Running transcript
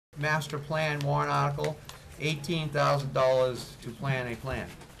master plan warrant article, $18,000 to plan a plan.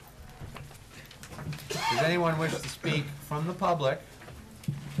 Does anyone wish to speak from the public?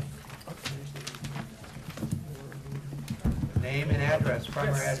 Name and address,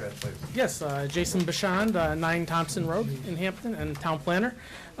 primary address, please. Yes, Jason Bashand, 9 Thompson Road in Hampton, and town planner.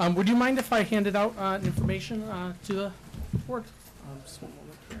 Would you mind if I handed out information to the board? Just one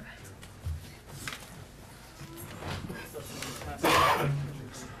moment here.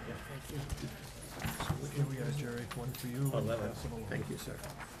 Here we are, Jerry. One for you. Thank you, sir.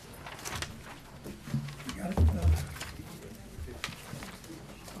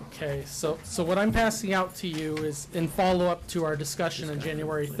 Okay, so what I'm passing out to you is in follow-up to our discussion on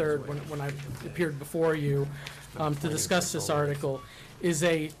January 3rd when I appeared before you to discuss this article, is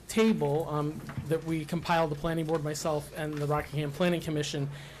a table that we compiled, the planning board, myself, and the Rockingham Planning Commission,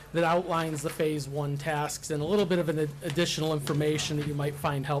 that outlines the Phase 1 tasks and a little bit of an additional information that you might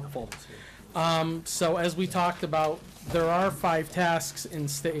find helpful. So as we talked about, there are 5 tasks in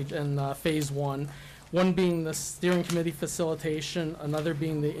Phase 1. One being the steering committee facilitation, another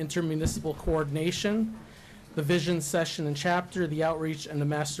being the intermunicipal coordination, the vision session and chapter, the outreach, and the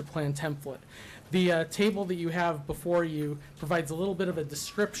master plan template. The table that you have before you provides a little bit of a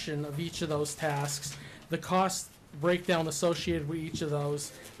description of each of those tasks, the cost breakdown associated with each of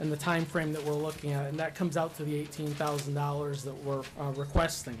those, and the time frame that we're looking at, and that comes out to the $18,000 that we're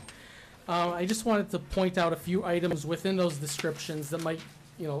requesting. I just wanted to point out a few items within those descriptions that might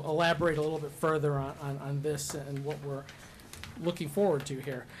elaborate a little bit further on this and what we're looking forward to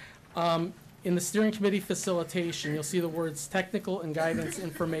here. In the steering committee facilitation, you'll see the words technical and guidance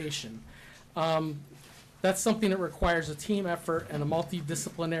information. That's something that requires a team effort and a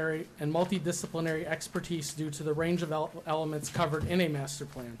multidisciplinary expertise due to the range of elements covered in a master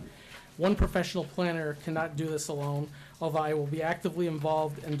plan. One professional planner cannot do this alone, although I will be actively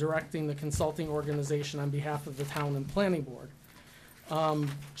involved in directing the consulting organization on behalf of the town and planning board.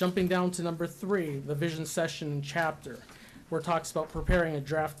 Jumping down to number 3, the vision session and chapter, where it talks about preparing a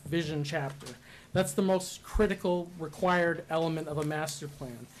draft vision chapter. That's the most critical required element of a master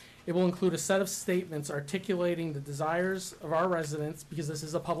plan. It will include a set of statements articulating the desires of our residents, because this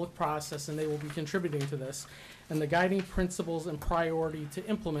is a public process and they will be contributing to this, and the guiding principles and priority to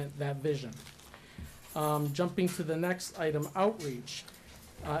implement that vision. Jumping to the next item, outreach.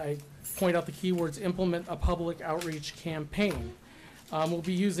 I point out the keywords: implement a public outreach campaign. We'll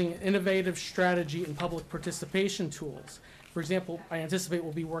be using innovative strategy and public participation tools. For example, I anticipate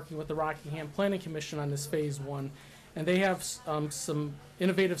we'll be working with the Rockingham Planning Commission on this Phase 1, and they have some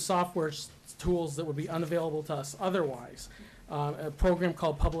innovative software tools that would be unavailable to us otherwise. A program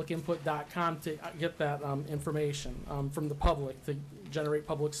called publicinput.com to get that information from the public to generate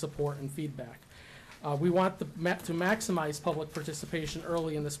public support and feedback. We want to maximize public participation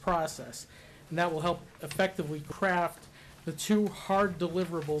early in this process, and that will help effectively craft the 2 hard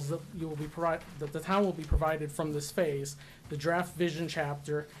deliverables that that the town will be provided from this phase: the draft vision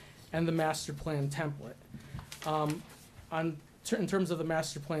chapter and the master plan template. In terms of the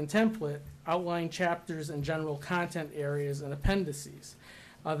master plan template, outline chapters and general content areas and appendices.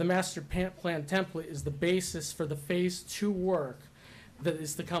 The master plan template is the basis for the Phase 2 work that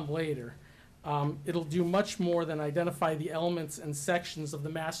is to come later. It'll do much more than identify the elements and sections of the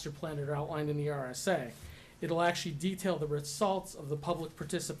master plan that are outlined in the RSA. It'll actually detail the results of the public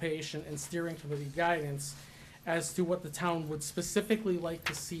participation and steering committee guidance as to what the town would specifically like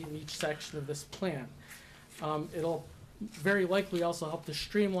to see in each section of this plan. It'll very likely also help to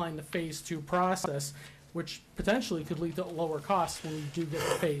streamline the Phase 2 process, which potentially could lead to lower costs when we do get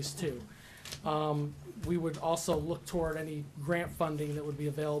to Phase 2. We would also look toward any grant funding that would be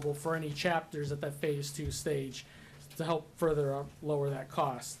available for any chapters at that Phase 2 stage to help further lower that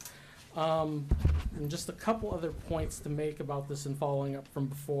cost. And just a couple other points to make about this and following up from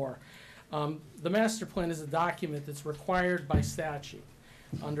before. The master plan is a document that's required by statute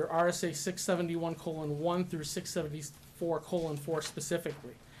under RSA 671:1 through 674:4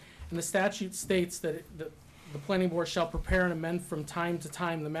 specifically. And the statute states that the planning board shall prepare and amend from time to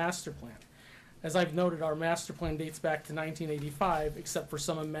time the master plan. As I've noted, our master plan dates back to 1985, except for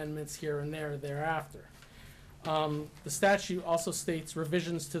some amendments here and there thereafter. The statute also states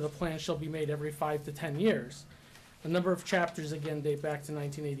revisions to the plan shall be made every 5 to 10 years. A number of chapters, again, date back to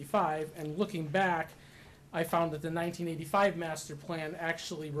 1985, and looking back, I found that the 1985 master plan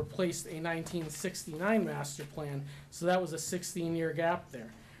actually replaced a 1969 master plan, so that was a 16-year gap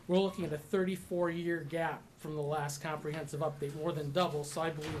there. We're looking at a 34-year gap from the last comprehensive update, more than double, so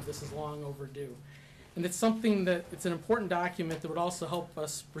I believe this is long overdue. And it's something that, it's an important document that would also help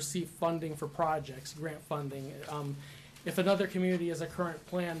us receive funding for projects, grant funding. if another community has a current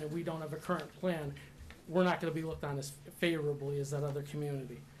plan and we don't have a current plan, we're not gonna be looked on as favorably as that other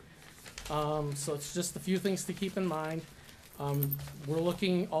community. So it's just a few things to keep in mind. We're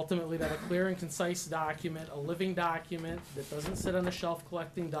looking ultimately at a clear and concise document, a living document that doesn't sit on a shelf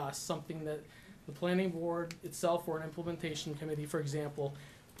collecting dust, something that the planning board itself or an implementation committee, for example,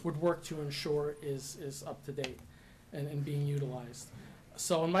 would work to ensure is up to date and being utilized.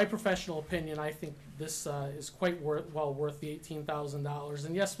 So in my professional opinion, I think this is quite well worth the $18,000.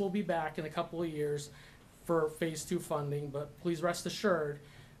 And yes, we'll be back in a couple of years for phase 2 funding, but please rest assured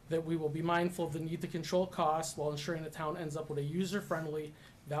that we will be mindful of the need to control costs while ensuring the town ends up with a user-friendly,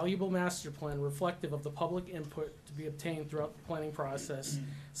 valuable master plan reflective of the public input to be obtained throughout the planning process.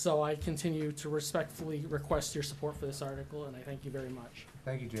 So I continue to respectfully request your support for this article, and I thank you very much.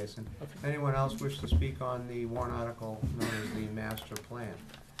 Thank you, Jason. Okay. Anyone else wish to speak on the warrant article known as the master plan?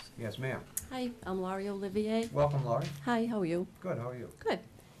 Yes, ma'am. Hi, I'm Laurie Olivier. Welcome, Laurie. Hi, how are you? Good, how are you? Good.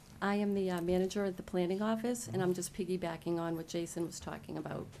 I am the manager at the planning office, and I'm just piggybacking on what Jason was talking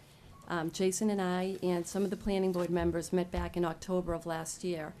about. Jason and I and some of the planning board members met back in October of last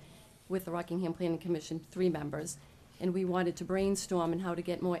year with the Rockingham Planning Commission, 3 members, and we wanted to brainstorm on how to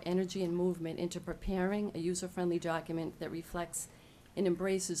get more energy and movement into preparing a user-friendly document that reflects and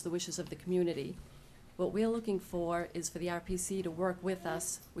embraces the wishes of the community. What we're looking for is for the RPC to work with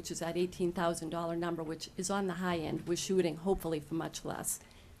us, which is that $18,000 number, which is on the high end. We're shooting hopefully for much less.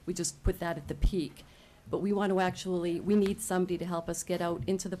 We just put that at the peak. But we want to we need somebody to help us get out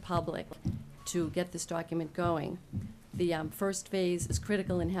into the public to get this document going. The first phase is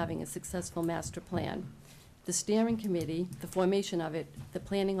critical in having a successful master plan. The steering committee, the formation of it, the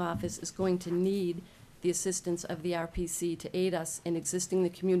planning office is going to need the assistance of the RPC to aid us in existing the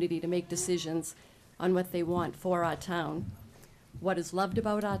community to make decisions on what they want for our town, what is loved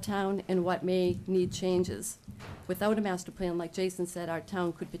about our town, and what may need changes. Without a master plan, like Jason said, our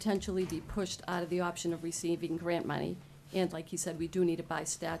town could potentially be pushed out of the option of receiving grant money. And like he said, we do need it by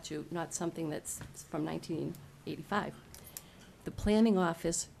statute, not something that's from 1985. The planning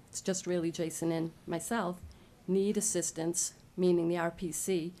office, it's just really Jason and myself, need assistance, meaning the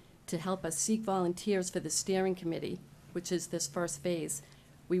RPC, to help us seek volunteers for the steering committee, which is this first phase.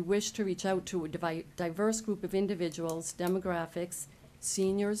 We wish to reach out to a diverse group of individuals, demographics,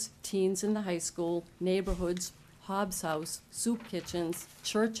 seniors, teens in the high school, neighborhoods, Hobbs House, soup kitchens,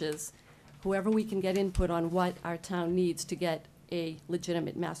 churches, whoever we can get input on what our town needs to get a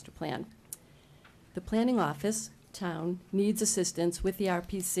legitimate master plan. The planning office, town, needs assistance with the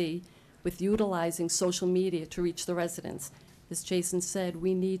RPC with utilizing social media to reach the residents. As Jason said,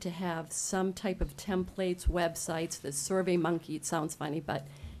 we need to have some type of templates, websites. The SurveyMonkey, it sounds funny, but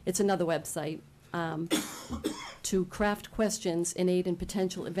it's another website, to craft questions and aid in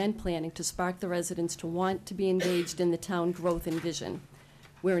potential event planning to spark the residents to want to be engaged in the town growth and vision.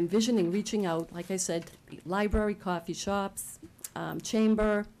 We're envisioning reaching out, like I said, library, coffee shops,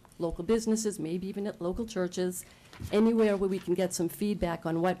 chamber, local businesses, maybe even at local churches, anywhere where we can get some feedback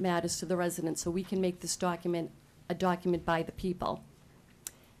on what matters to the residents so we can make this document a document by the people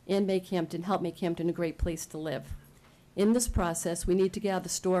and help make Hampton a great place to live. In this process, we need to gather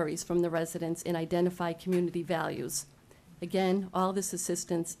stories from the residents and identify community values. Again, all this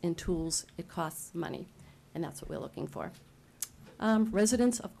assistance and tools, it costs money, and that's what we're looking for.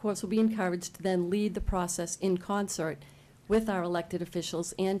 Residents, of course, will be encouraged to then lead the process in concert with our elected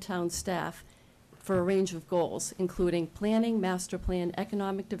officials and town staff for a range of goals, including planning, master plan,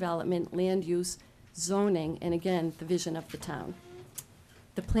 economic development, land use, zoning, and again, the vision of the town.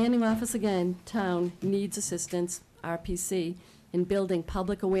 The planning office, again, town, needs assistance, RPC, in building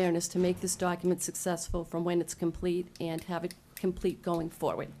public awareness to make this document successful from when it's complete and have it complete going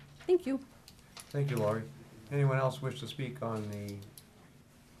forward. Thank you. Thank you, Laurie. Anyone else wish to speak on the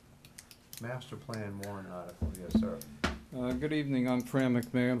master plan warrant article? Yes, sir. Good evening. I'm Fran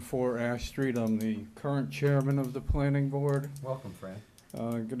McMahon, 4 Ash Street. I'm the current chairman of the planning board. Welcome, Fran.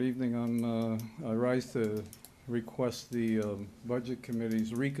 Good evening. I rise to request the budget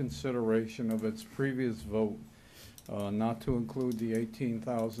committee's reconsideration of its previous vote not to include the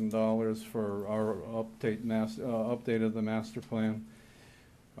 $18,000 for our update of the master plan.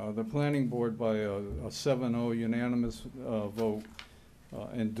 The planning board, by a 7-0 unanimous vote,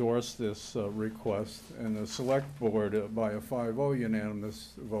 endorsed this request, and the select board, by a 5-0 unanimous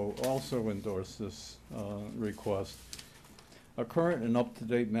vote, also endorsed this request. A current and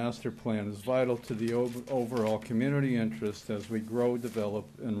up-to-date master plan is vital to the overall community interest as we grow, develop,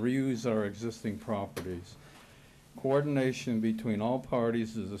 and reuse our existing properties. Coordination between all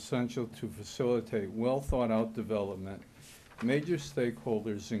parties is essential to facilitate well-thought-out development Major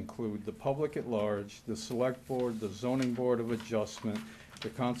stakeholders include the public at large, the Select Board, the Zoning Board of Adjustment, the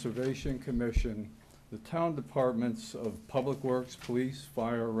Conservation Commission, the town departments of Public Works, Police,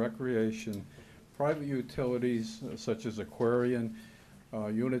 Fire, Recreation, private utilities such as Aquarian,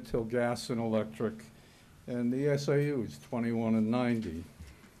 Unitil Gas and Electric, and the SAUs, 21 and 90.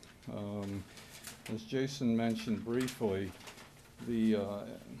 As Jason mentioned briefly, the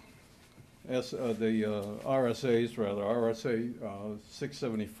RSAs, RSA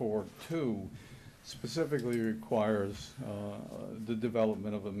 674-2 specifically requires the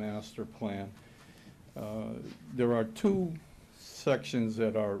development of a master plan. There are two sections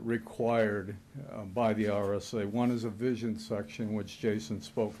that are required by the RSA. One is a vision section, which Jason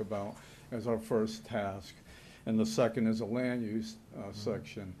spoke about as our first task, and the second is a land use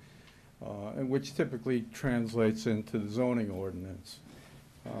section, and which typically translates into the zoning ordinance.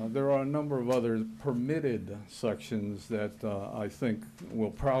 There are a number of other permitted sections that I think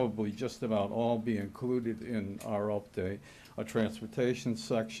will probably just about all be included in our update. A transportation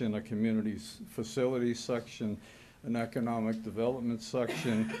section, a community facilities section, an economic development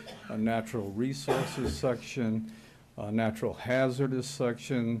section, a natural resources section, a natural hazardous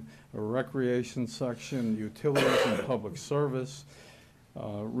section, a recreation section, utilities and public service,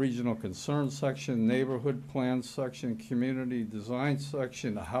 regional concern section, neighborhood plan section, community design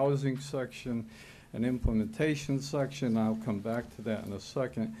section, a housing section, an implementation section, I'll come back to that in a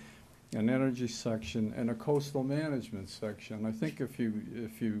second, an energy section, and a coastal management section. I think if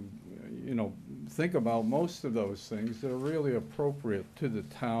you think about most of those things, they're really appropriate to the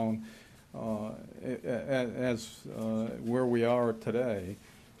town as where we are today.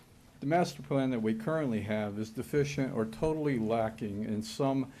 The master plan that we currently have is deficient or totally lacking in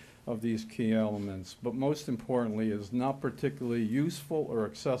some of these key elements, but most importantly is not particularly useful or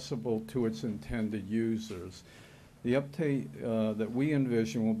accessible to its intended users. The update that we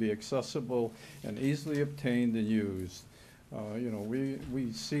envision will be accessible and easily obtained and used.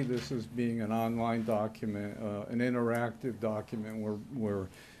 We see this as being an online document, an interactive document where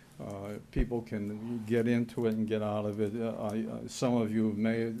people can get into it and get out of it. Some of you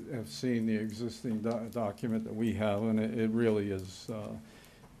may have seen the existing document that we have, and it really is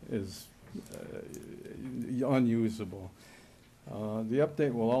unusable. The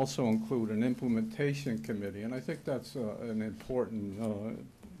update will also include an implementation committee, and I think that's an important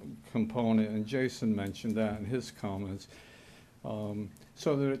component, and Jason mentioned that in his comments,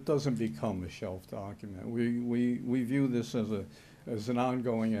 so that it doesn't become a shelf document. We view this as an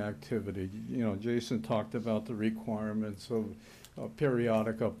ongoing activity. Jason talked about the requirements of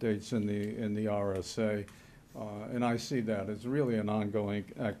periodic updates in the RSA, and I see that as really an ongoing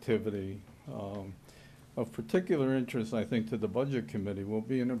activity. Of particular interest, I think, to the Budget Committee will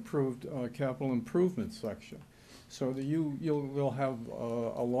be an improved capital improvement section, so that you'll have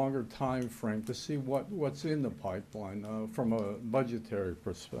a longer time frame to see what's in the pipeline from a budgetary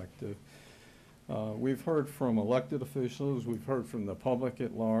perspective. We've heard from elected officials, we've heard from the public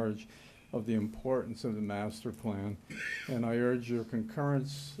at large of the importance of the master plan, and I urge your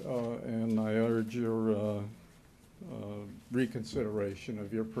concurrence and I urge your reconsideration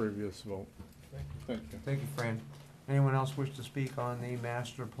of your previous vote. Thank you. Thank you, Fran. Anyone else wish to speak on the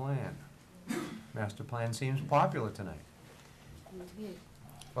master plan? Master plan seems popular tonight.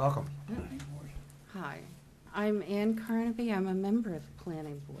 Welcome. Hi, I'm Ann Carnaby. I'm a member of the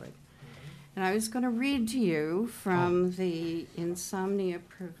Planning Board. And I was going to read to you from the Insomnia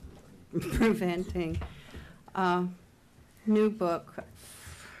Preventing new book,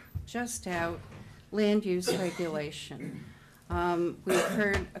 just out, Land Use Regulation. We've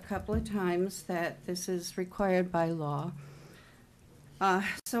heard a couple of times that this is required by law.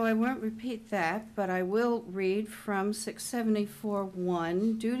 So I won't repeat that, but I will read from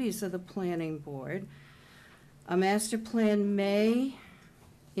 674-1, Duties of the Planning Board. A master plan may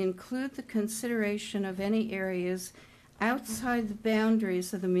include the consideration of any areas outside the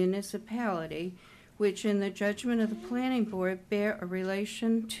boundaries of the municipality which, in the judgment of the Planning Board, bear a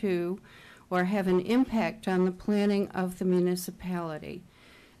relation to or have an impact on the planning of the municipality.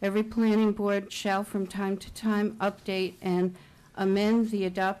 Every planning board shall from time to time update and amend the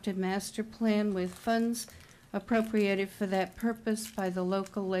adopted master plan with funds appropriated for that purpose by the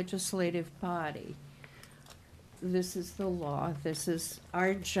local legislative body. This is the law. This is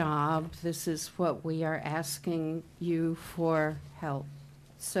our job. This is what we are asking you for help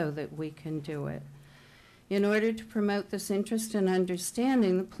so that we can do it. In order to promote this interest and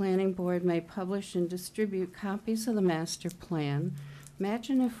understanding, the Planning Board may publish and distribute copies of the master plan.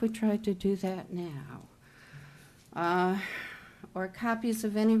 Imagine if we tried to do that now. Or copies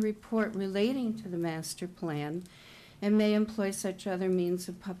of any report relating to the master plan, and may employ such other means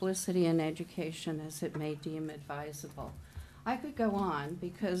of publicity and education as it may deem advisable. I could go on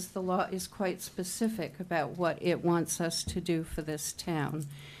because the law is quite specific about what it wants us to do for this town.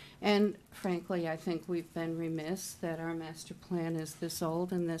 And frankly, I think we've been remiss that our master plan is this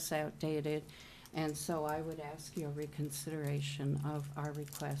old and this outdated. And so I would ask your reconsideration of our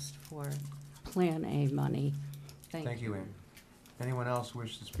request for Plan A money. Thank you, Amy. Anyone else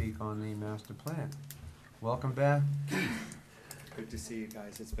wish to speak on the master plan? Welcome back. Good to see you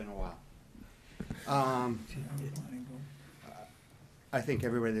guys. It's been a while. I think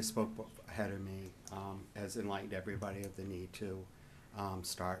everybody that spoke ahead of me has enlightened everybody of the need to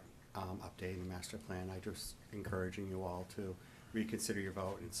start updating the master plan. I just encouraging you all to reconsider your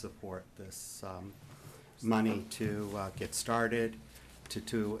vote and support this money to get started, to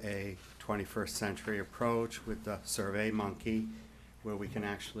do a 21st century approach with the Survey Monkey, where we can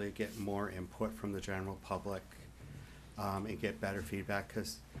actually get more input from the general public and get better feedback,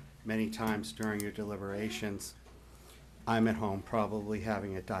 because many times during your deliberations, I'm at home probably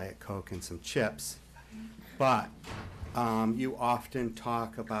having a Diet Coke and some chips, but you often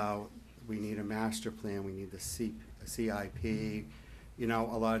talk about we need a master plan, we need the CIP. You know,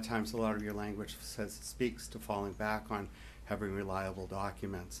 a lot of times, a lot of your language speaks to falling back on having reliable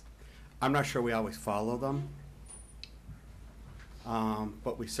documents. I'm not sure we always follow them,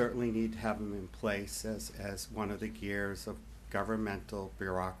 but we certainly need to have them in place as one of the gears of governmental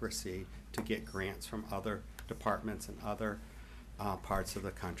bureaucracy to get grants from other departments and other parts of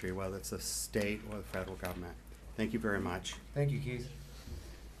the country, whether it's the state or the federal government. Thank you very much. Thank you, Keith.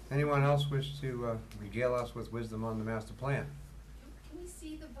 Anyone else wish to regale us with wisdom on the master plan? Can we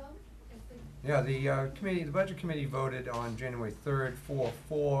see the vote? Yeah, the budget committee voted on January 3rd,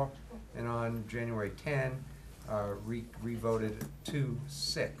 4-4, and on January 10, re-voted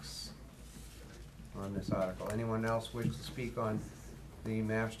 2-6 on this article. Anyone else wish to speak on the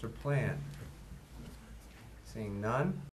master plan? Seeing none,